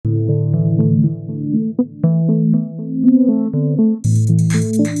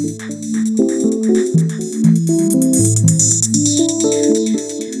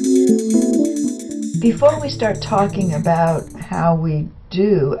Before we start talking about how we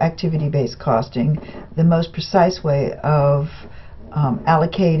do activity-based costing, the most precise way of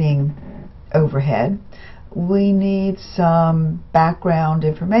allocating overhead, we need some background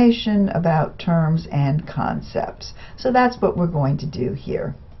information about terms and concepts. So that's what we're going to do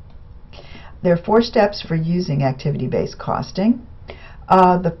here. There are 4 steps for using activity-based costing.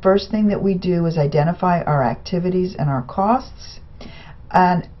 The first thing that we do is identify our activities and our costs.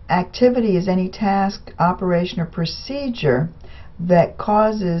 An activity is any task, operation, or procedure that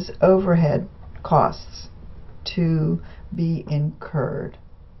causes overhead costs to be incurred.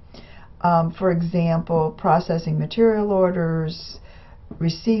 For example, processing material orders,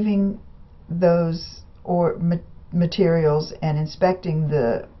 receiving those materials and inspecting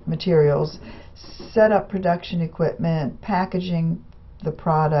the materials, set up production equipment, packaging the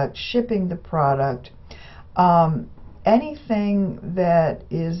product, shipping the product. Anything that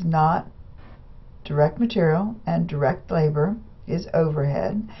is not direct material and direct labor is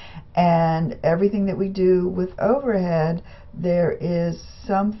overhead, and everything that we do with overhead, there is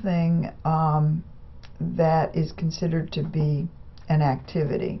something that is considered to be an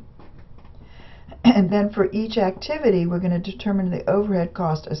activity. And then for each activity, we're going to determine the overhead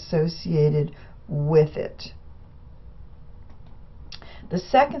cost associated with it. The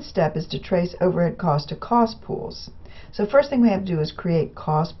second step is to trace overhead cost to cost pools. So first thing we have to do is create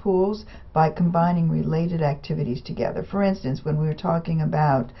cost pools by combining related activities together. For instance, when we were talking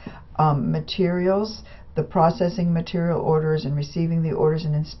about materials, the processing material orders and receiving the orders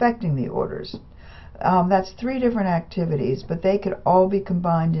and inspecting the orders. That's 3 different activities, but they could all be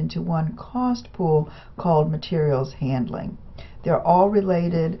combined into one cost pool called materials handling. They're all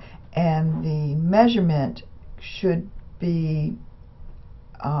related, and the measurement should be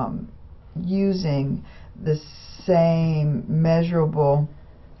using the same measurable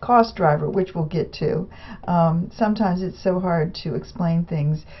cost driver, which we'll get to. Sometimes it's so hard to explain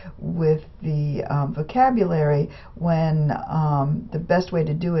things with the vocabulary when the best way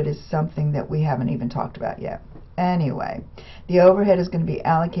to do it is something that we haven't even talked about yet. Anyway, the overhead is going to be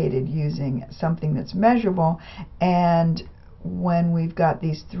allocated using something that's measurable, and when we've got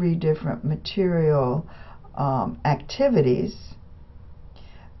these 3 different material activities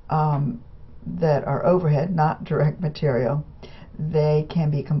that are overhead, not direct material, they can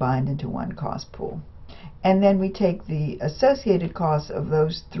be combined into one cost pool. And then we take the associated costs of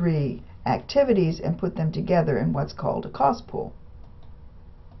those 3 activities and put them together in what's called a cost pool.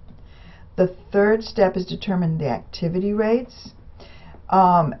 The third step is determine the activity rates,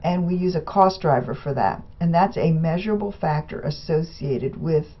 and we use a cost driver for that, and that's a measurable factor associated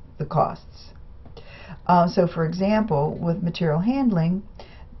with the costs. So for example, with material handling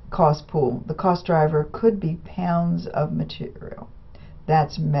cost pool, the cost driver could be pounds of material.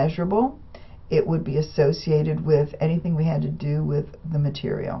 That's measurable. It would be associated with anything we had to do with the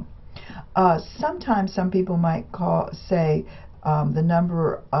material. Sometimes some people might say the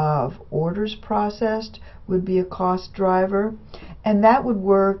number of orders processed would be a cost driver, and that would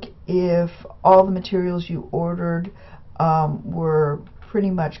work if all the materials you ordered were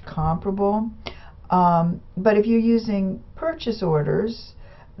pretty much comparable. But if you're using purchase orders,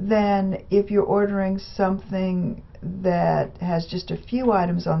 then if you're ordering something that has just a few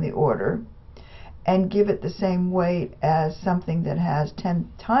items on the order and give it the same weight as something that has 10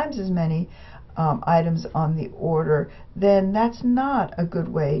 times as many items on the order, then that's not a good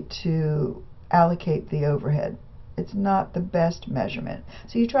way to allocate the overhead. It's not the best measurement.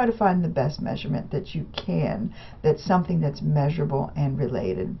 So you try to find the best measurement that you can, that's something that's measurable and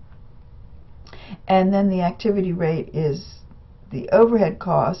related. And then the activity rate is the overhead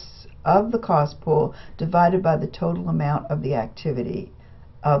costs of the cost pool divided by the total amount of the activity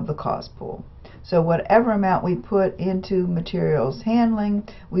of the cost pool. So whatever amount we put into materials handling,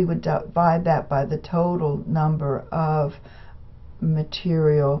 we would divide that by the total number of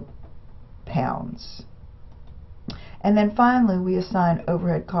material pounds. And then finally, we assign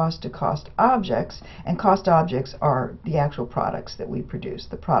overhead cost to cost objects, and cost objects are the actual products that we produce,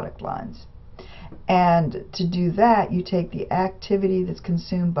 the product lines. And to do that, you take the activity that's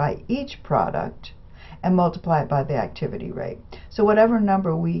consumed by each product and multiply it by the activity rate. So whatever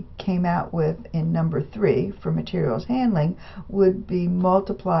number we came out with in number 3 for materials handling would be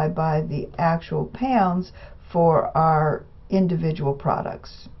multiplied by the actual pounds for our individual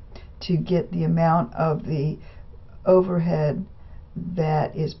products to get the amount of the overhead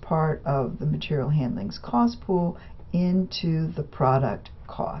that is part of the material handling's cost pool into the product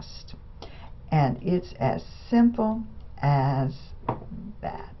cost. And it's as simple as